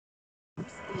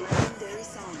Legendary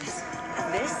songs.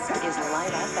 This is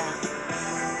Lite FM.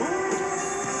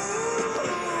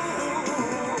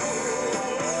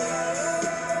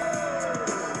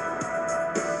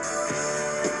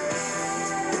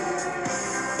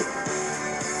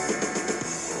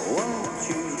 Won't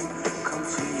you come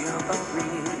see about me?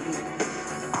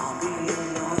 I'll be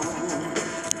alone,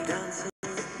 dancing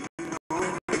with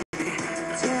me.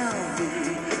 Tell me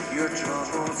your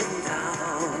troubles and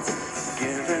doubts,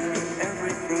 giving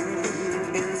everything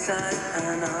inside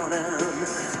and out.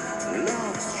 And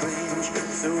love strange,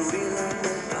 so real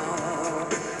and dark.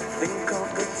 Think of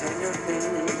the tender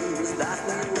things that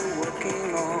we were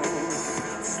working on.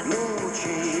 Slow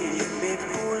change may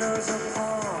pull us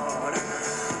apart.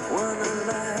 When the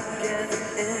light gets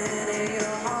in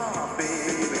your heart,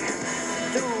 baby,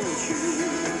 don't you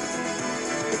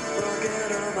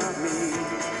forget about me.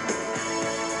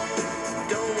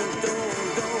 Don't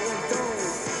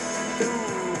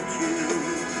you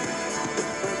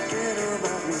forget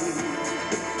about me.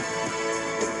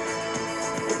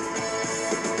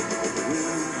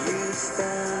 Will you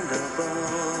stand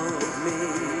above me?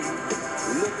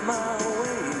 Look my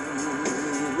way,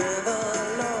 never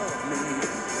love me.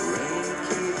 Rain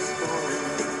keeps falling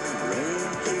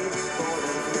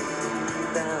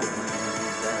down,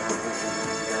 down.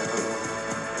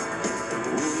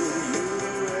 Will you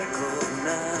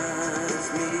recognize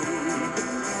me?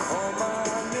 Call my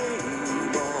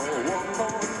name or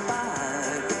 1.5.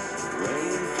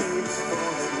 Rain keeps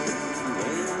falling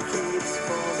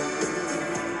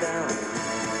down,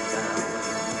 down.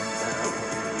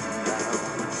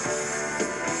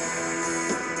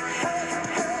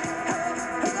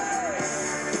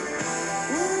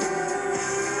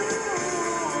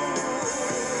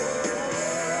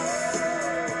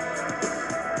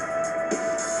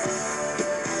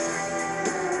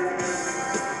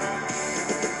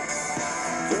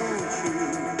 Don't you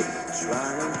try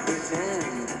and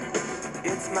pretend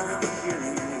it's my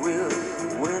feeling will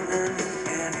win in the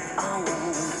end. I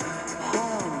won't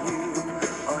harm you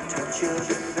or touch your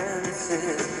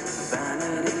defenses.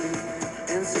 Vanity,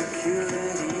 insecurity.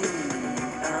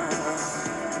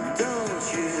 Don't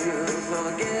you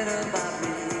forget about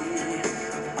me.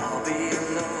 I'll be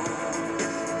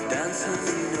alone, dancing,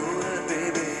 you know it,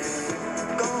 baby.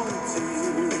 Going to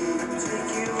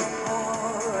take you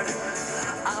apart.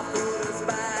 I put us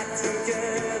back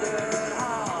together.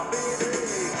 Ah, baby,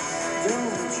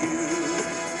 don't you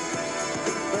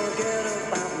forget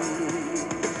about me.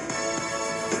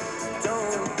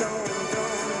 Don't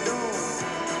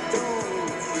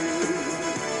you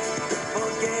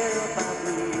forget about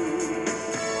me.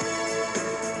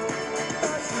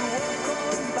 As you walk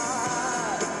on by,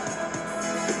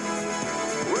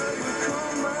 will you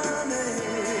call my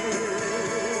name?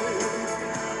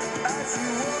 As you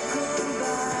walk on by,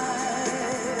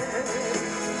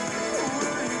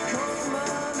 will you call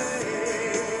my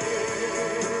name?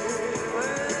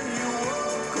 When you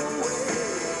walk away,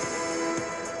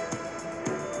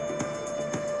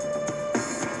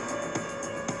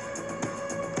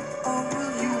 or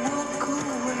will you walk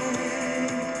away?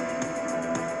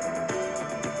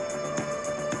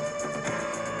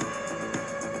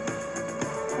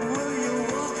 Will you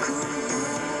walk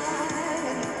away?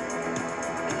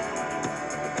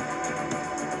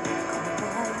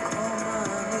 Won't call my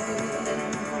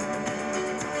name.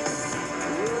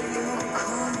 Will you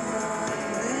call my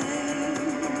name?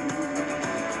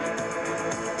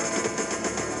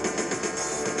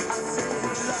 I say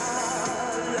la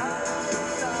la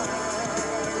la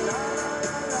la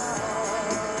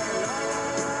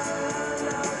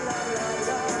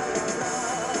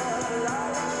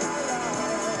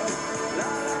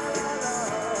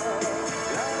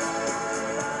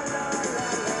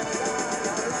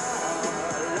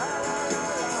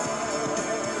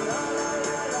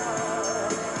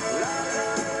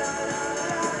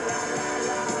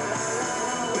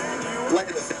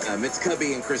It's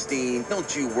Cubby and Christine.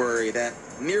 Don't you worry. That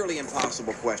nearly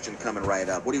impossible question coming right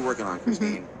up. What are you working on,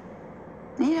 Christine?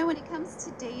 You know, when it comes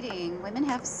to dating, women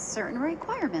have certain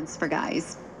requirements for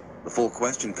guys. The full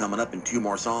question coming up in 2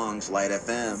 more songs. Lite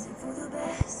FM. For the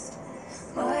best.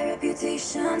 My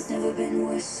reputation's never been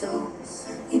worse, so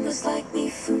you must like me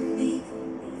for me.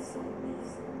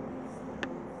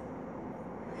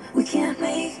 We can't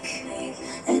make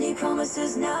any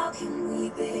promises now, can we,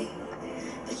 babe?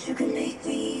 But you can make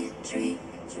me dream.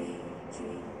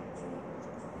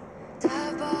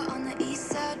 Dive bar on the east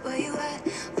side, where you at?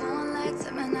 Phone lights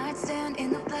at my nightstand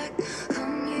in the black.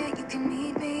 Come here, you can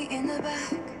meet me in the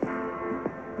back.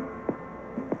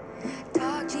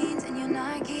 Dark jeans and your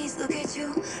Nikes, look at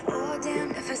you. Oh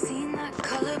damn, never seen that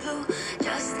color blue.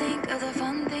 Just think of the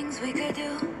we could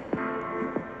do.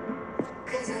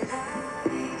 Cause I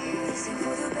like listen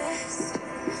for the best.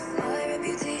 My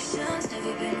reputation's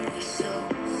never been worse, so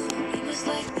you must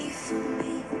like me for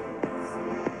me.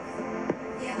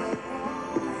 Yeah, I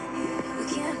want you. We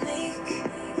can't make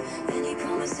any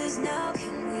promises now,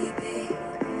 can we, babe?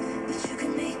 But you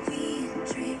can make me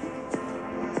dream.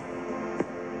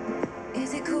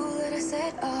 Is it cool that I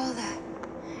said all that?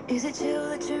 Is it chill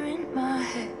that you're in my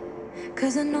head?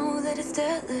 Cause I know that it's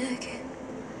delicate.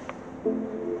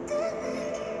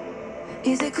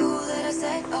 Is it cool that I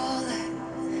said all that?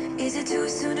 Is it too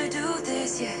soon to do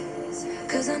this yet?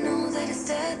 Cause I know that it's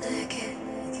delicate.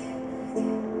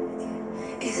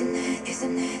 Isn't it,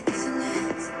 isn't it, isn't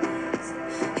it?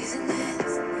 Isn't it?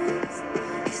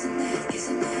 Isn't it,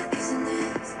 isn't it, isn't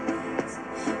it?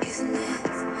 Isn't it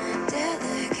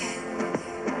delicate?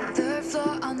 Third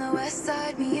floor on the west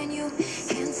side, me and you.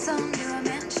 Handsome, near a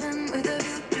mansion with a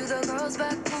view. Do the girls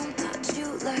back home touch you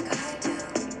like I do?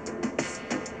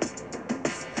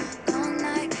 All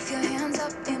night, keep your hands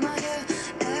up in my hair.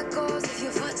 Echoes of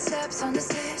your footsteps on the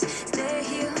stairs. Stay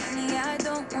here, honey, I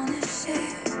don't wanna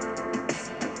share.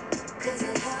 Cause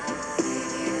I like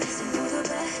you, listen for the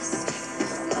best.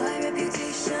 My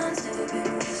reputation's never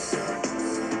been worse, so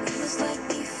you must like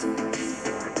me for me.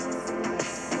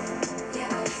 Yeah,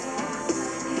 I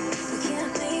want you. We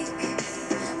can't make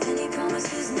any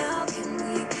promises now, can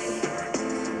we, babe?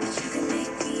 But you can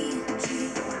make me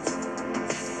dream.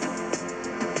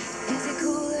 Is it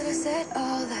cool that I said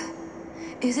all that?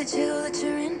 Is it chill that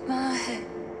you're in my head?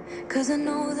 Cause I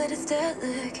know that it's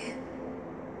delicate.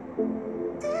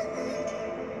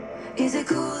 Is it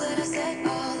cool that I said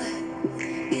all that?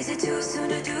 Is it too soon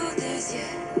to do this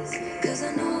yet? Cause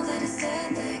I know that it's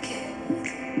delicate.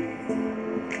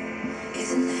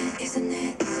 Isn't it, isn't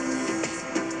it, isn't it?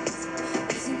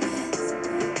 Isn't it?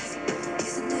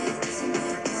 Isn't it, isn't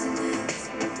it, isn't it?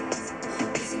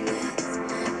 Isn't it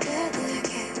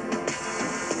delicate?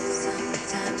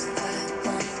 Sometimes I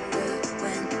wonder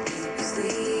when you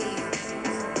sleep.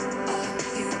 Are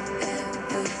you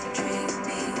ever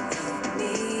dreaming of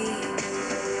me?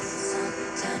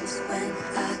 Sometimes when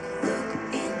I look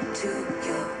into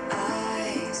your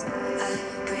eyes, I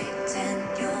pretend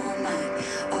you're mine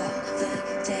all the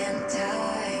damn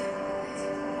time.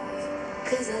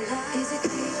 Cause I lie. Is it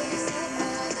clear that I said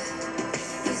all that?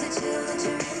 Is it chill that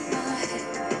you're in my head?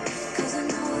 Cause I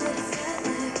know that it's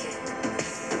delicate.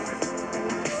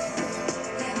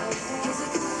 Yeah, is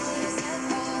it cool that I said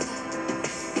all that?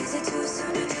 Is it too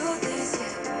soon to do this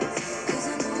yet? Cause I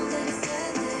know that it's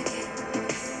delicate.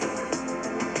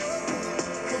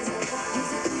 Cause I lie.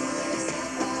 Is it clear that I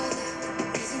said all that?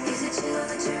 Is it chill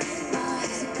that you're in my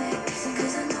head?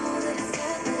 Cause I know that it's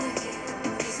delicate.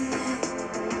 Isn't it?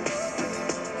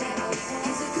 Yeah,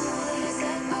 is it cool that I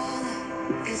said all that?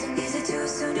 Is it too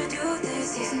soon to do this?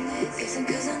 Isn't it? Isn't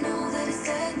cause I know that it's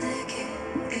delicate.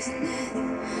 Isn't it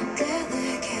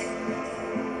delicate?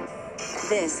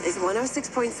 This is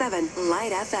 106.7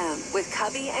 Light FM with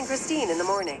Cubby and Christine in the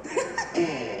morning.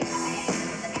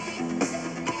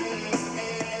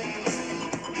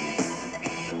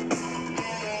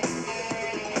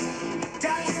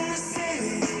 Down in the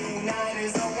city, night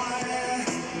is a wire.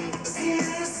 Steam in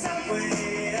the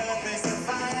subway, earth is a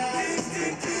fire.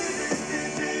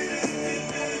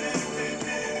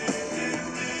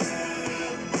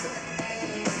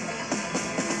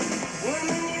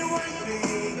 Woman, you want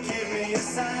me, give me a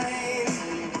sign.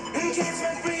 And catch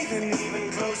my breathing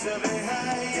even closer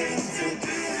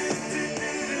behind.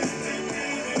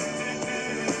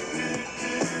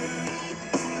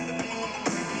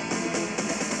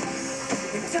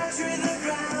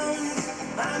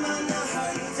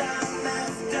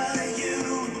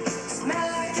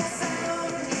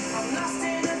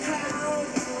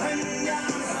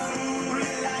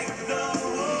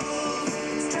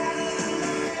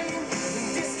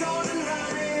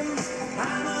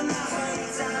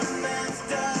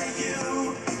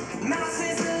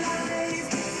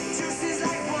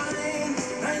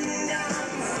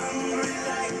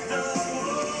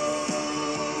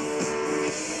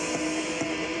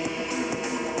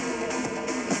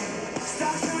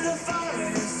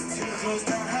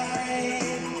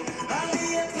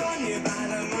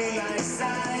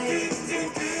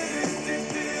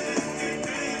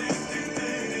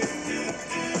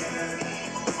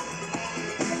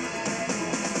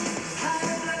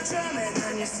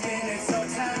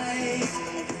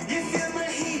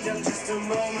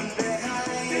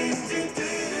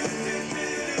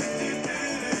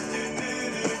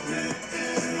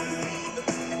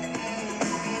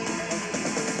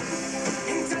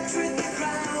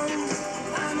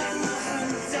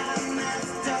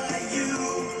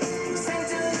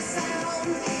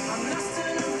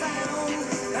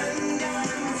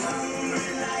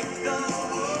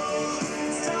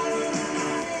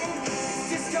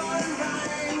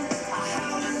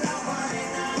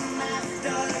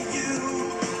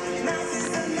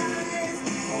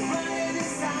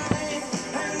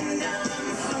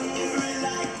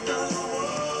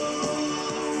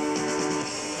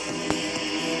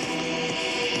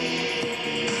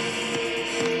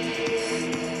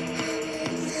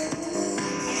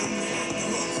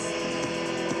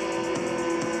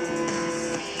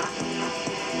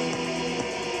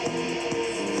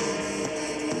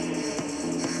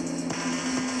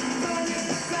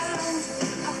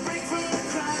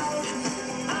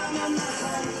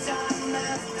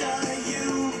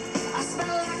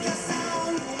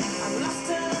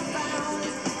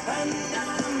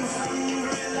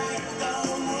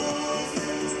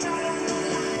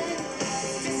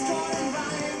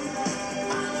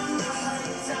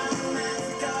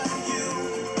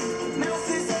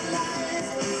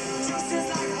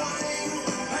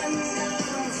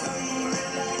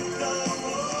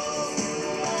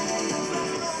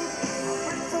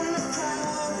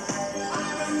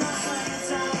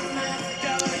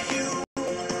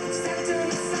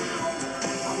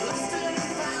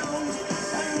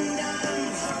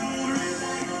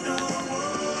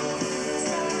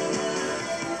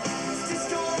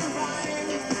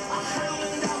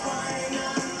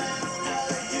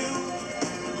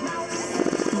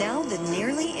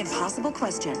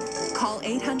 question. Call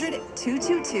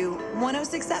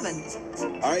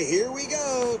 800-222-1067. All right, here we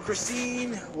go.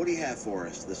 Christine, what do you have for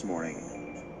us this morning?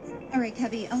 All right,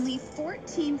 Cubby, only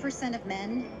 14% of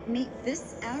men meet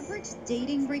this average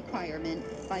dating requirement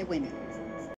by women.